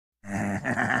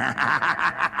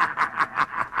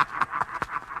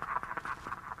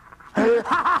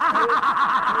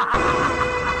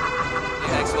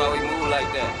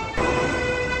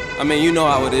I mean, you know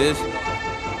how it is.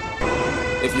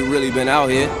 If you really been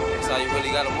out here, that's how you really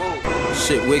gotta move.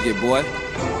 Shit wicked, boy.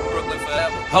 Brooklyn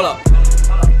forever. Hold up.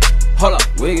 Hold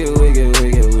up. Wicked, wicked,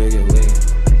 wicked, wicked,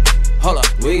 wicked. Hold up.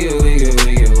 Wicked, wicked,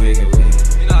 wicked, wicked,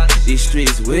 wicked. You know, these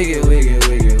streets wicked, wicked,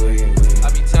 wicked, wicked, wicked.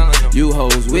 I be telling them. You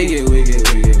hoes wicked,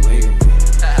 wicked, wicked, wicked.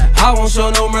 I won't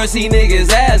show no mercy, niggas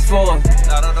ask for it.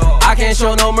 Not at all. I can't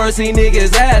show no mercy,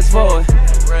 niggas ask for it.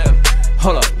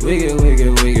 Hold up. Wicked, wicked,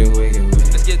 wicked, wicked, wicked.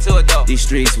 Let's get to it though. These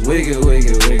streets wicked,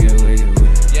 wicked, wicked, wicked,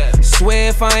 wicked. Yeah. Swear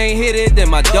if I ain't hit it, then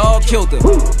my dog killed them.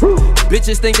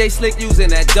 Bitches think they slick using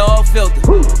that dog filter.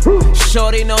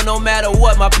 Shorty know no matter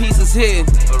what, my piece is hitting.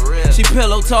 She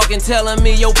pillow talking, telling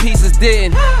me your piece is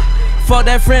dead. Fuck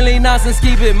that friendly nonsense,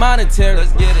 keep it monetary.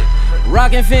 Let's get it.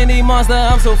 Rockin' Fendi monster,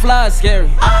 I'm so fly, scary.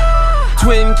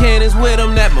 Twin cannons with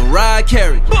him, that Mariah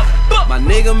Carey. My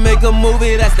nigga make a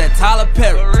movie, that's that Tyler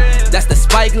Perry. That's the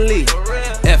Spike Lee,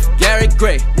 F. Gary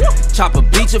Gray. Chopper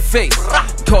beat your face,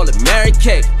 call it Mary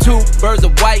Kay. Two birds, a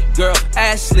white girl,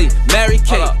 Ashley, Mary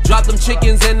Kay. Drop them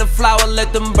chickens in the flour,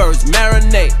 let them birds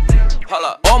marinate.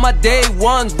 All my day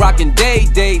ones rockin' day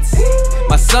dates.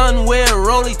 My son wear a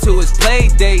rollie to his play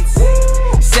dates.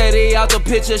 Said he out the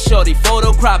picture, shorty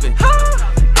photo cropping.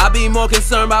 I be more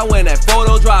concerned about when that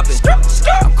photo dropping.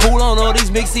 I'm cool on all these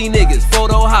mixy niggas,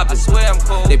 photo hopping. I swear I'm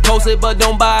cool. They post it but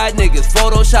don't buy it, niggas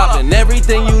photoshopping.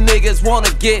 Everything you niggas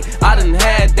wanna get, I done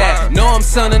had that. Know I'm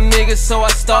son of niggas, so I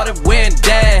started wearing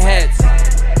dad hats.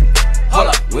 Hold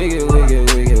up. Wicked,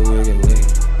 wicked, wicked, wicked,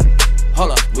 wicked.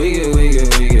 Hold up. Wicked, wicked,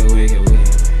 wicked, wicked,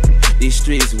 wicked. These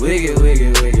streets wicked,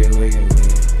 wicked, wicked, wicked,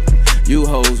 wicked. You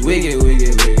hoes wicked,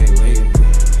 wicked, wicked, wicked.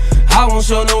 I won't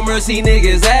show no mercy,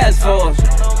 niggas ask for it.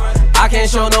 I can't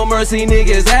show no mercy,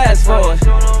 niggas ask for it.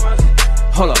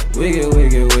 Hold up. Wicked,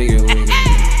 wicked, wicked, wicked.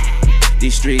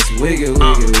 These streets wicked,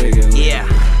 wicked, wicked. Yeah.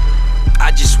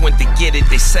 I just went to get it,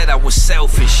 they said I was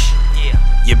selfish.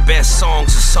 Your best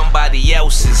songs are somebody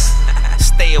else's.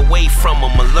 Stay away from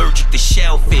them, allergic to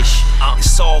shellfish.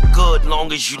 It's all good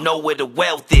long as you know where the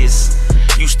wealth is.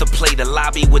 Used to play the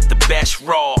lobby with the best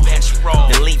raw,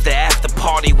 and leave the after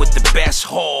party with the best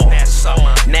haul.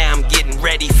 Now I'm getting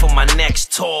ready for my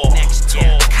next tour.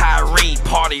 Kyrie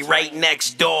party right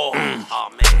next door.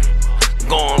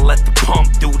 Gonna let the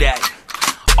pump do that.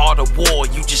 Art of war,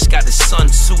 you just got a Sun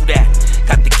Tzu that.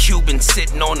 Got the Cuban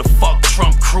sitting on the fuck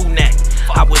Trump crew neck.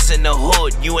 I was in the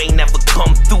hood, you ain't never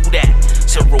come through that.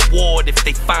 It's a reward if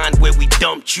they find where we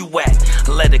dumped you at.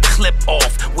 Let a clip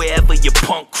off wherever your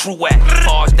punk crew at.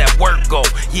 Far as that work go,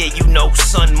 yeah, you know,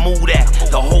 son, move that.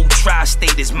 The whole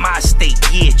tri-state is my state,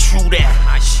 yeah, true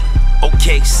that.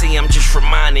 Okay, see, I'm just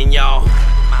reminding y'all.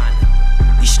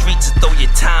 These streets will throw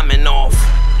your timing off.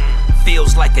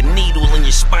 Feels like a needle in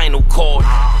your spinal cord.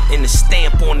 And the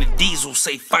stamp on the diesel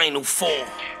say final four.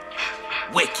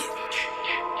 Wicked.